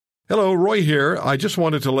Hello, Roy here. I just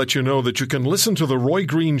wanted to let you know that you can listen to The Roy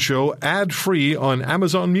Green Show ad-free on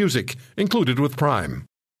Amazon Music, included with Prime.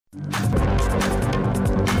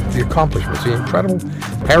 The accomplishments, the incredible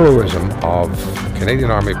heroism of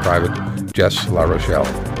Canadian Army Private Jess LaRochelle,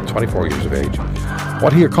 24 years of age.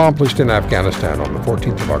 What he accomplished in Afghanistan on the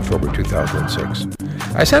 14th of October 2006.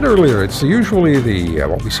 I said earlier, it's usually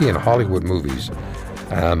what we see in Hollywood movies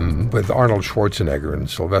with Arnold Schwarzenegger and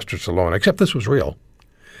Sylvester Stallone, except this was real.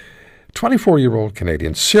 24-year-old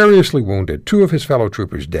Canadian, seriously wounded, 2 of his fellow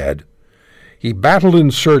troopers dead. He battled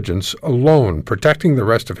insurgents alone, protecting the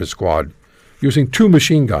rest of his squad, using 2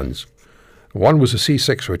 machine guns. One was a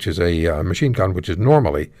C6, which is a machine gun which is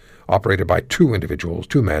normally operated by 2 individuals,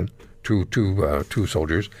 2 men, two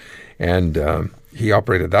soldiers, and he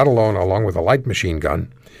operated that along with a light machine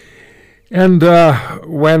gun. And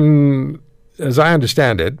when, as I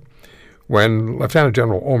understand it, when Lieutenant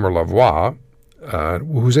General Omer Lavoie,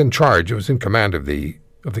 who was in command of the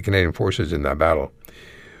Canadian forces in that battle,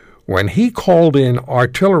 when he called in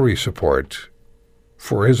artillery support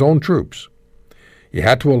for his own troops, he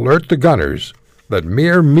had to alert the gunners that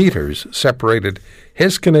mere meters separated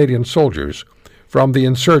his Canadian soldiers from the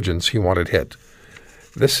insurgents he wanted hit.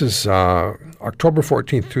 This is October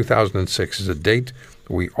 14th, 2006 is a date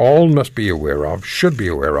we all must be aware of, should be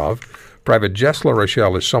aware of. Private Jess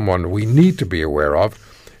LaRochelle is someone we need to be aware of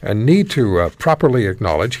and need to properly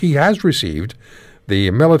acknowledge. He has received the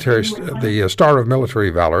Star of Military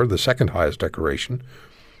Valor, the second highest decoration,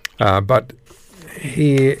 but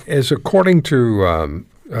he is, according to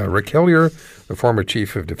Rick Hillier, the former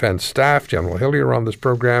Chief of Defense Staff, General Hillier on this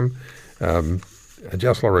program,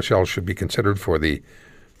 Jess LaRochelle should be considered for the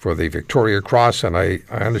Victoria Cross, and I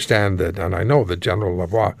understand that, and I know that General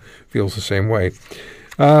Lavoie feels the same way.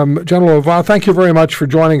 General Lavoie, thank you very much for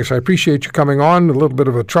joining us. I appreciate you coming on. A little bit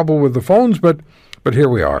of a trouble with the phones, but here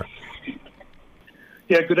we are.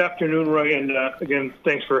 Yeah, good afternoon, Roy, and again,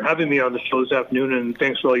 thanks for having me on the show this afternoon, and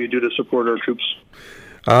thanks for all you do to support our troops.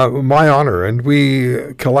 My honor, and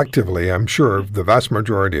we collectively, I'm sure the vast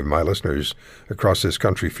majority of my listeners across this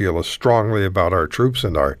country feel as strongly about our troops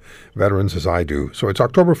and our veterans as I do. So it's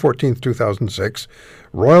October 14th, 2006,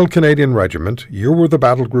 Royal Canadian Regiment. You were the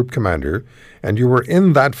battle group commander, and you were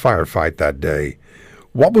in that firefight that day.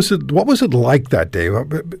 What was it like that day?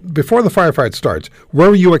 Before the firefight starts,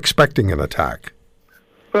 were you expecting an attack?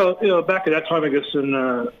 Well, back at that time, I guess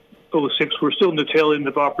in 06, we're still in the tail end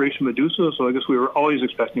of Operation Medusa, so I guess we were always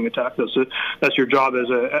expecting attack. That's your job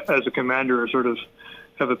as a commander, sort of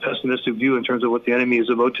have a pessimistic view in terms of what the enemy is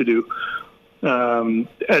about to do. And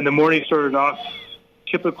the morning started off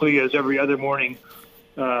typically as every other morning.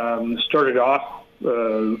 Started off,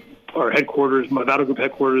 our headquarters, my battle group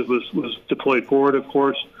headquarters was deployed forward, of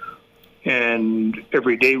course, and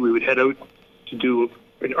every day we would head out to do,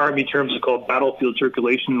 in Army terms, it's called battlefield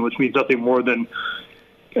circulation, which means nothing more than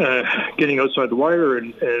getting outside the wire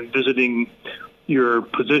and visiting your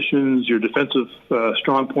positions, your defensive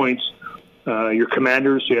strong points, your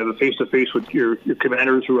commanders. So you have a face-to-face with your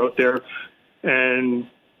commanders who are out there. And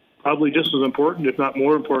probably just as important, if not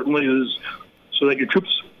more importantly, is so that your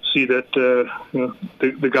troops see that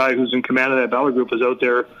the guy who's in command of that battle group is out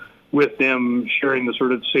there with them, sharing the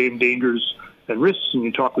sort of same dangers and risks, and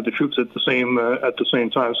you talk with the troops at the same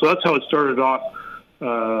time. So that's how it started off.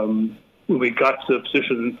 When we got to the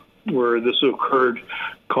position where this occurred,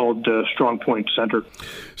 called Strong Point Center.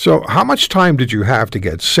 So how much time did you have to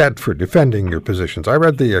get set for defending your positions? I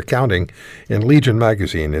read the accounting in Legion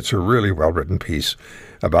magazine. It's a really well-written piece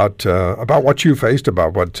about what you faced,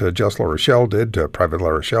 about what Jess LaRochelle did, Private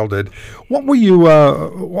LaRochelle did. What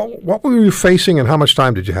were you facing, and how much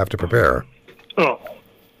time did you have to prepare? Oh,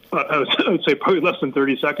 I would say probably less than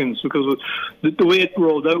 30 seconds, because the way it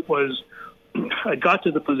rolled out was I got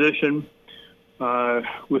to the position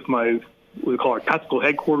with my, what we call our tactical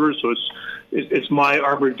headquarters. So it's my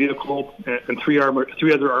armored vehicle and three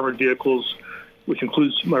other armored vehicles, which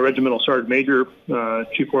includes my regimental sergeant major,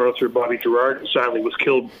 Chief Warrant Officer Bobby Gerard, who sadly was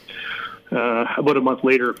killed about a month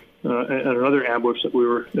later in another ambush that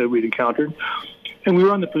we'd encountered. And we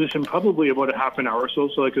were on the position probably about a half an hour or so.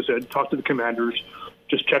 So like I said, talk to the commanders,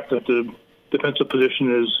 just check that the defensive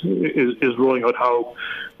position is rolling out how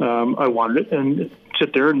I wanted it, and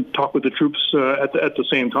sit there and talk with the troops at the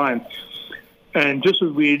same time. And just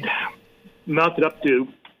as we'd mounted up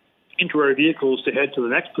into our vehicles to head to the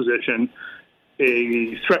next position,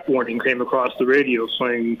 a threat warning came across the radio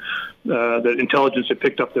saying that intelligence had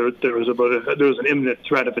picked up there was an imminent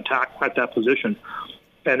threat of attack at that position.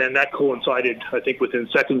 And then that coincided, I think, within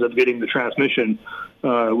seconds of getting the transmission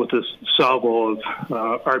with this salvo of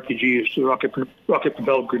RPGs,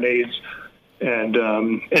 rocket-propelled grenades, and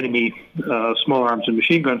enemy small arms and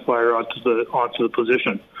machine gun fire onto the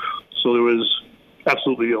position. So there was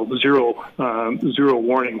absolutely zero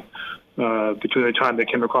warning between the time they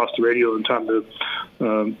came across the radio and the time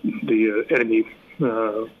the enemy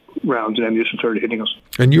rounds and ammunition started hitting us.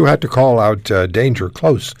 And you had to call out danger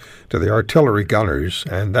close to the artillery gunners,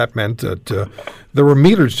 and that meant that there were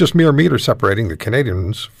mere meters separating the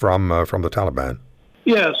Canadians from the Taliban.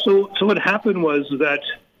 Yeah, so what happened was that,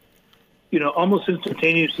 almost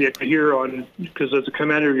instantaneously I could hear because as a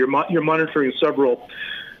commander you're monitoring several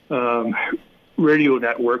radio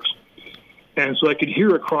networks, and so I could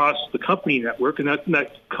hear across the company network, and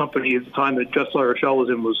that company at the time that Jess La Rochelle was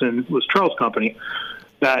in was Charles Company,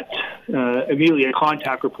 that immediately a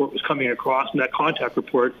contact report was coming across, and that contact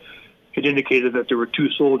report had indicated that there were 2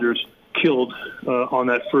 soldiers killed on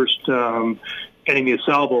that first enemy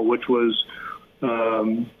salvo, which was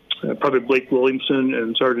Private Blake Williamson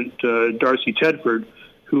and Sergeant Darcy Tedford,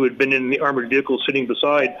 who had been in the armored vehicle sitting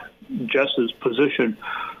beside Jess's position.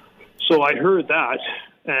 So I heard that,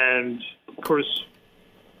 and of course,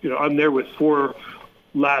 I'm there with 4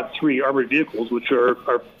 LAV 3 armored vehicles, which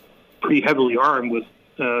are pretty heavily armed with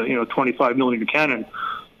 25 millimeter cannon.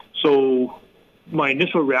 So my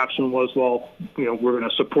initial reaction was, well, we're going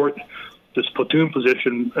to support this platoon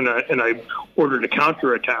position, and I ordered a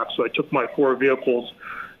counterattack. So I took my 4 vehicles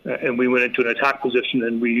and we went into an attack position,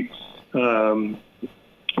 and we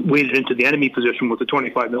waded into the enemy position with the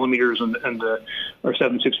 25 millimeters and our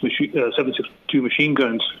 7.62 machine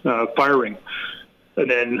guns firing. And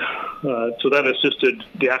then, so that assisted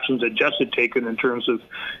the actions that Jess had taken in terms of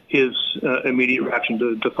his immediate reaction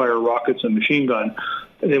to fire rockets and machine gun.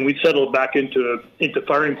 And then we settled back into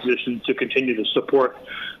firing position to continue to support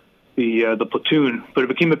the platoon. But it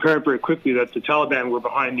became apparent very quickly that the Taliban were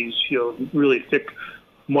behind these really thick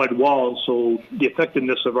mud walls, so the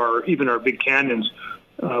effectiveness of our big cannons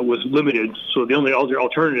was limited. So the only other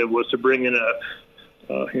alternative was to bring in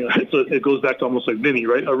it goes back to almost like Vimy,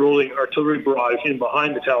 right? A rolling artillery barrage in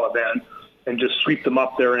behind the Taliban and just sweep them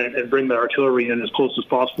up there and bring the artillery in as close as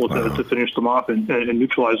possible to finish them off and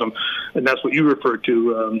neutralize them. And that's what you referred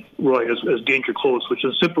to, Roy, as danger close, which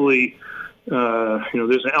is simply,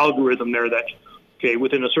 there's an algorithm there that,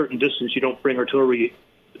 within a certain distance, you don't bring artillery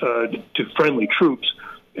to friendly troops.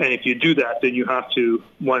 And if you do that, then you have to,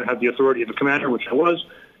 1, have the authority of the commander, which I was,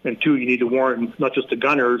 and 2, you need to warn not just the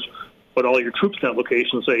gunners, but all your troops in that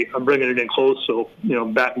location, say, I'm bringing it in close, so,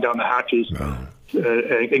 batten down the hatches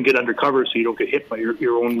and get under cover so you don't get hit by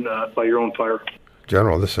your own fire.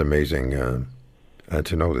 General, this is amazing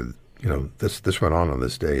to know that, this went on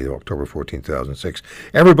this day, October 14, 2006.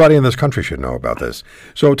 Everybody in this country should know about this.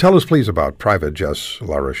 So tell us, please, about Private Jess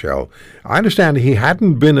La Rochelle. I understand he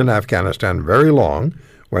hadn't been in Afghanistan very long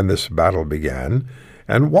when this battle began.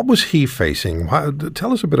 And what was he facing?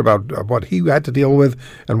 Tell us a bit about what he had to deal with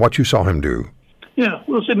and what you saw him do. Yeah,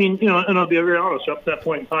 well, I mean, and I'll be very honest, up to that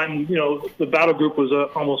point in time, the battle group was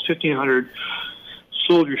almost 1,500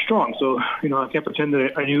 soldiers strong. So, I can't pretend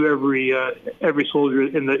that I knew every soldier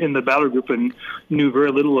in the battle group and knew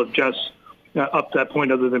very little of Jess up to that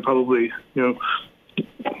point, other than probably,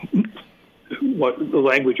 what the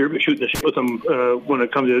language you're shooting the shit with them when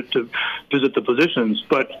it comes to visit the positions.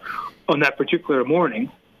 But on that particular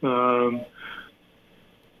morning,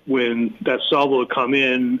 when that salvo had come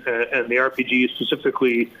in and the RPG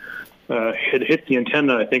specifically had hit the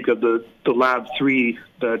antenna, I think, of the LAV 3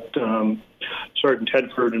 that Sergeant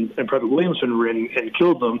Tedford and Private Williamson were in and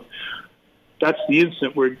killed them, that's the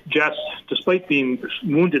instant where Jess, despite being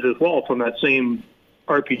wounded as well from that same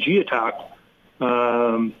RPG attack,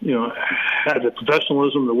 had the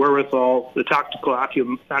professionalism, the wherewithal, the tactical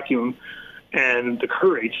acumen, and the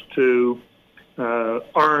courage to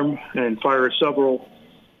arm and fire several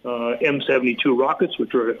M72 rockets,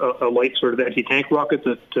 which are a light sort of anti-tank rocket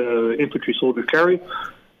that infantry soldiers carry.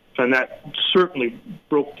 And that certainly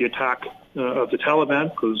broke the attack of the Taliban,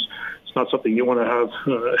 because it's not something you want to have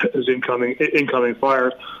as incoming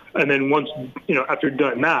fire. And then once, after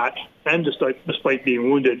done that, and despite being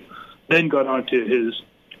wounded, then got onto his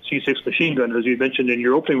C6 machine gun, as you mentioned in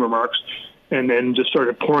your opening remarks, and then just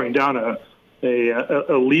started pouring down a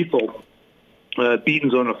lethal beaten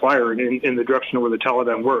zone of fire in the direction of where the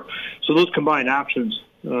Taliban were. So those combined actions,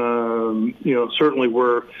 certainly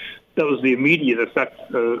were. That was the immediate effect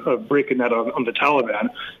of breaking that on the Taliban,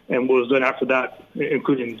 and was then after that,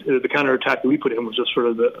 including the counterattack that we put in, was just sort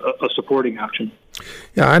of a supporting action.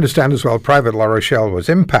 Yeah, I understand as well. Private La Rochelle was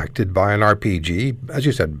impacted by an RPG, as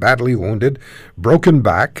you said, badly wounded, broken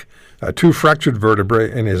back, 2 fractured vertebrae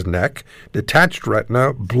in his neck, detached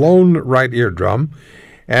retina, blown right eardrum.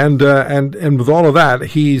 And with all of that,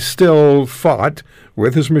 he still fought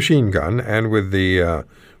with his machine gun and with the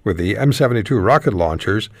M72 rocket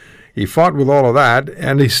launchers. He fought with all of that,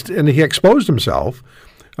 and he exposed himself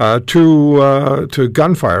to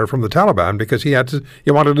gunfire from the Taliban because he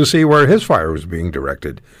wanted to see where his fire was being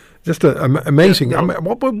directed. Just amazing. Yeah,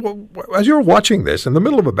 As you're watching this in the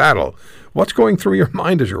middle of a battle, what's going through your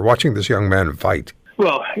mind as you're watching this young man fight?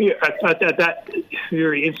 Well, at that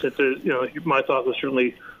very instant, my thought was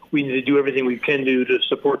certainly we need to do everything we can do to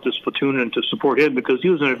support this platoon and to support him because he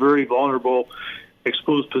was in a very vulnerable,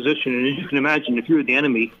 exposed position. And you can imagine if you're the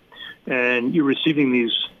enemy and you're receiving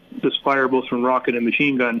this fire both from rocket and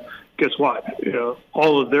machine gun, guess what?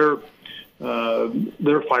 All of their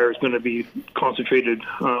fire is going to be concentrated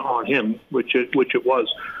on him, which it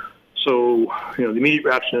was. So, the immediate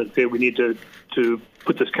reaction is, okay, we need to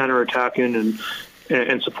put this counterattack in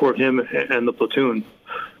and support him and the platoon.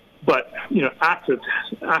 But, after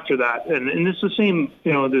that, and it's the same,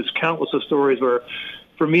 there's countless of stories where,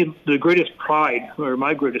 for me, the greatest pride, or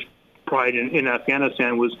my greatest pride in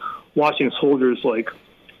Afghanistan was watching soldiers like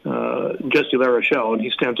Jesse LaRochelle, and he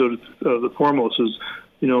stands out the foremost as,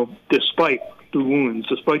 despite the wounds,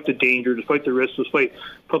 despite the danger, despite the risk, despite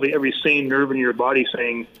probably every sane nerve in your body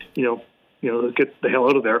saying, get the hell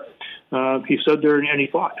out of there, he stood there and he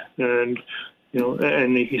fought. And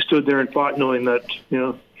he stood there and fought knowing that,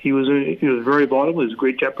 he was very vulnerable. He was a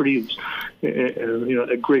great jeopardy. He was,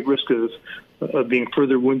 at great risk of being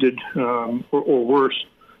further wounded or worse.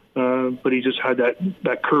 But he just had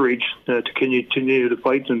that courage to continue to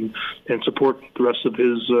fight and support the rest of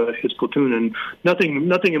his platoon. And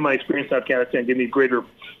nothing in my experience in Afghanistan gave me greater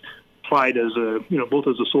pride as both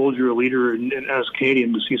as a soldier, a leader, and as a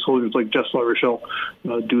Canadian to see soldiers like Jess LaRochelle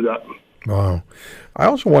do that. Wow. I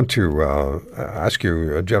also want to ask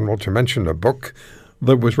you, General, to mention a book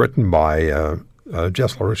that was written by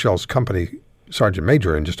Jess LaRochelle's company, Sergeant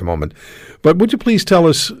Major, in just a moment. But would you please tell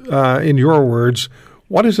us, in your words,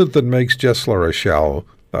 what is it that makes Jess LaRochelle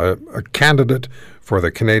a candidate for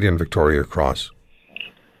the Canadian Victoria Cross?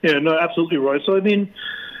 Yeah, no, absolutely, Roy. So, I mean,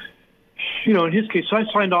 in his case, I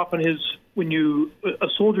signed off on when a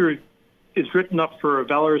soldier is written up for a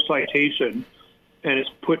valor citation and it's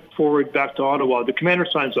put forward back to Ottawa, the commander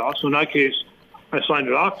signs off. So in that case, I signed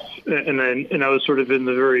it off, and I was sort of in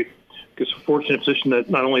the very, fortunate position that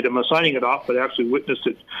not only am I signing it off, but I actually witnessed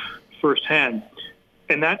it firsthand.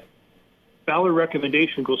 And that valor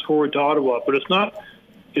recommendation goes forward to Ottawa, but it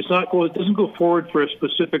doesn't go forward for a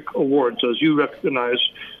specific award. So as you recognize,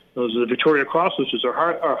 those are the Victoria Cross, which is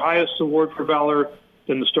our highest award for valor,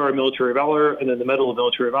 then the Star of Military Valor, and then the Medal of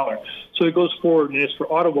Military Valor. So it goes forward, and it's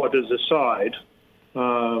for Ottawa to decide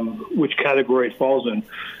which category it falls in.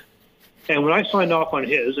 And when I signed off on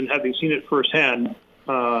his, and having seen it firsthand,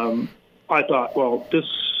 I thought, well, this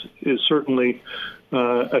is certainly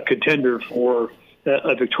a contender for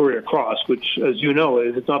a Victoria Cross, which, as you know,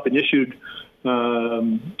 has not been issued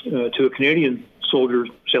to a Canadian soldier,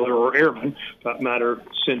 sailor, or airman, for that matter,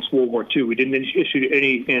 since World War II. We didn't issue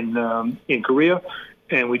any in Korea,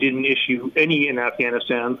 and we didn't issue any in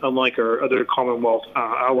Afghanistan, unlike our other Commonwealth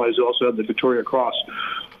allies who also have the Victoria Cross.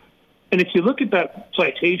 And if you look at that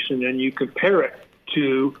citation and you compare it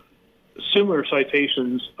to similar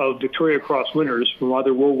citations of Victoria Cross winners from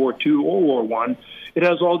either World War II or World War I, it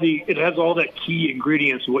has all that key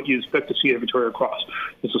ingredients of what you expect to see at Victoria Cross.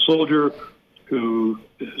 It's a soldier who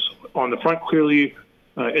is on the front clearly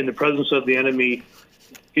in the presence of the enemy,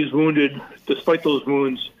 is wounded, despite those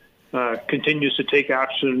wounds, continues to take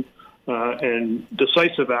action and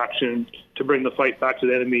decisive action to bring the fight back to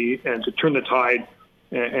the enemy and to turn the tide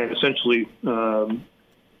and essentially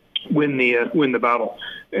win the battle.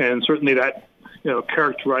 And certainly that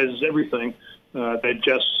characterizes everything that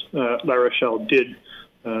Jess LaRochelle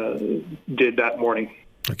did that morning.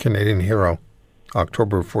 A Canadian hero.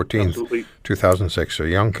 October 14th, Absolutely. 2006, a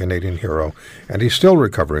young Canadian hero, and he's still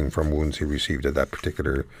recovering from wounds he received at that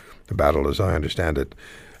particular battle, as I understand it.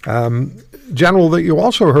 General, that you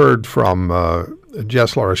also heard from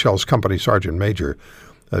Jess LaRochelle's company Sergeant Major,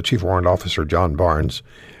 Chief Warrant Officer John Barnes,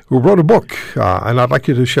 who wrote a book, and I'd like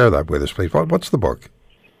you to share that with us, please. What's the book?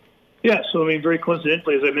 Yeah, so very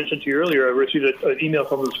coincidentally, as I mentioned to you earlier, I received an email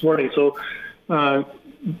from him this morning. So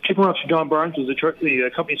Chief Warrant Officer John Barnes was the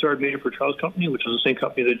company Sergeant Major for Charles Company, which is the same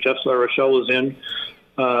company that Jess LaRochelle was in.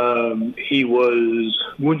 He was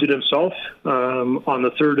wounded himself on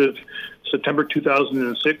the 3rd of September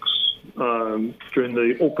 2006 during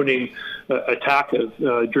the opening attack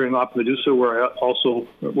during Op Medusa, where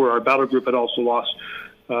our battle group had also lost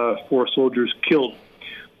 4 soldiers killed.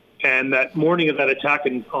 And that morning of that attack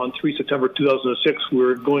on 3 September 2006, we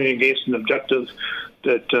were going against an objective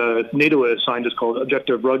that NATO had assigned us called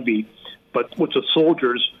Objective Rugby, but what the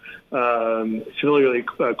soldiers familiarly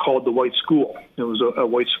called the White School. It was a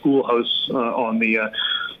white schoolhouse on the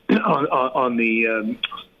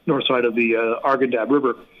north side of the Argandab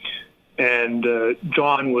River, and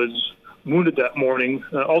John was wounded that morning,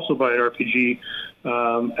 also by an RPG,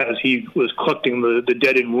 as he was collecting the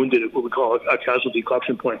dead and wounded at what we call a casualty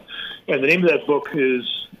collection point. And the name of that book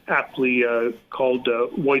is aptly called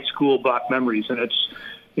White School Black Memories, and it's,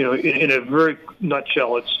 in a very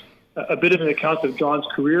nutshell, it's a bit of an account of John's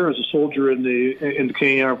career as a soldier in the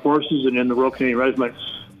Canadian Armed Forces and in the Royal Canadian Regiment,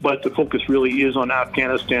 but the focus really is on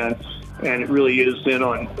Afghanistan, and it really is then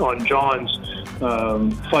on John's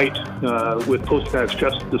fight with post-traumatic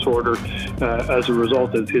stress disorder as a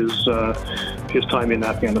result of his time in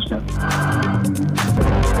Afghanistan.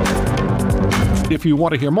 If you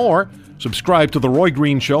want to hear more, subscribe to The Roy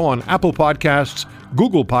Green Show on Apple Podcasts,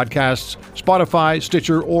 Google Podcasts, Spotify,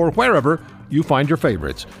 Stitcher, or wherever you find your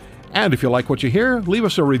favorites. And if you like what you hear, leave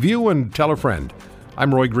us a review and tell a friend.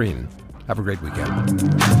 I'm Roy Green. Have a great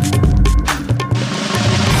weekend.